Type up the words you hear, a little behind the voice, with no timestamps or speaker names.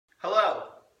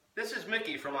is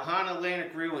Mickey from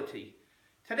Ohana Realty.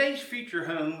 Today's feature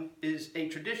home is a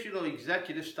traditional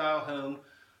executive style home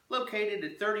located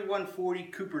at 3140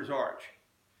 Cooper's Arch.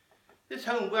 This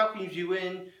home welcomes you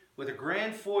in with a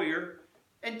grand foyer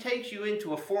and takes you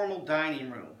into a formal dining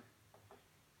room.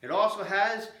 It also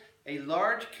has a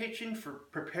large kitchen for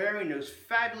preparing those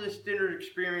fabulous dinner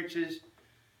experiences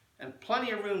and plenty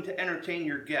of room to entertain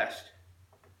your guests.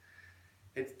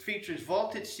 It features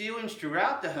vaulted ceilings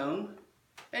throughout the home,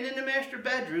 and in the master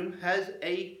bedroom has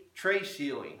a tray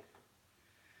ceiling.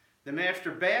 The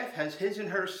master bath has his and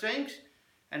her sinks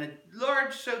and a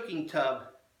large soaking tub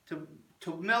to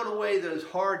melt away those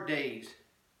hard days.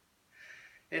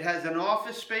 It has an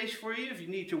office space for you if you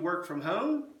need to work from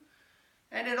home,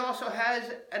 and it also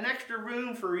has an extra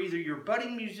room for either your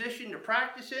budding musician to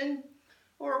practice in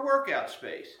or a workout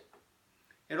space.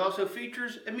 It also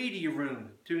features a media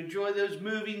room to enjoy those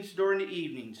movies during the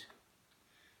evenings.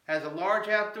 Has a large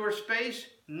outdoor space,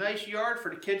 nice yard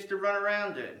for the kids to run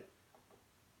around in.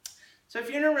 So if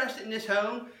you're interested in this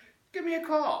home, give me a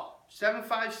call,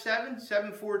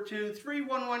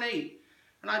 757-742-3118,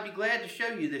 and I'd be glad to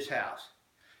show you this house.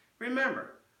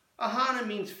 Remember, Ohana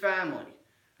means family,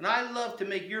 and I love to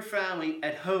make your family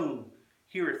at home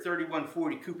here at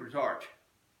 3140 Cooper's Arch.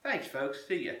 Thanks, folks.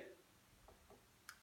 See ya.